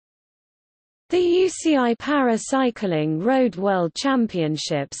The UCI Para-Cycling Road World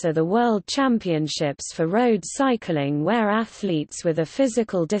Championships are the world championships for road cycling where athletes with a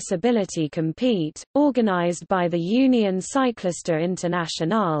physical disability compete, organized by the Union Cycliste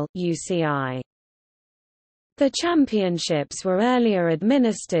Internationale (UCI). The championships were earlier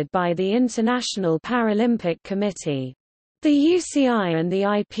administered by the International Paralympic Committee. The UCI and the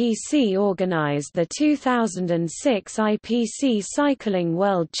IPC organized the 2006 IPC Cycling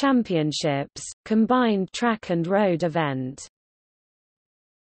World Championships, combined track and road event.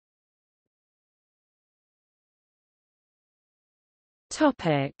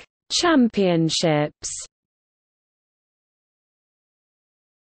 Topic: Championships.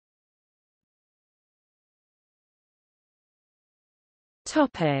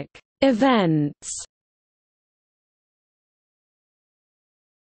 Topic: Events.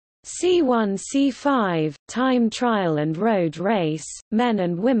 C1 C5 – Time Trial and Road Race, men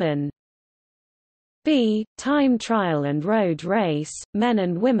and women. B – Time Trial and Road Race, men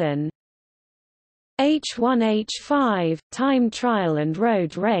and women. H1 H5 – Time Trial and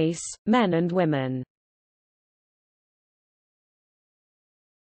Road Race, men and women.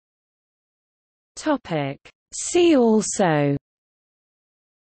 See also: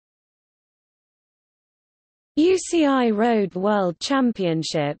 UCI Road World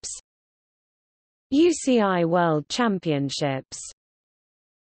Championships, UCI World Championships.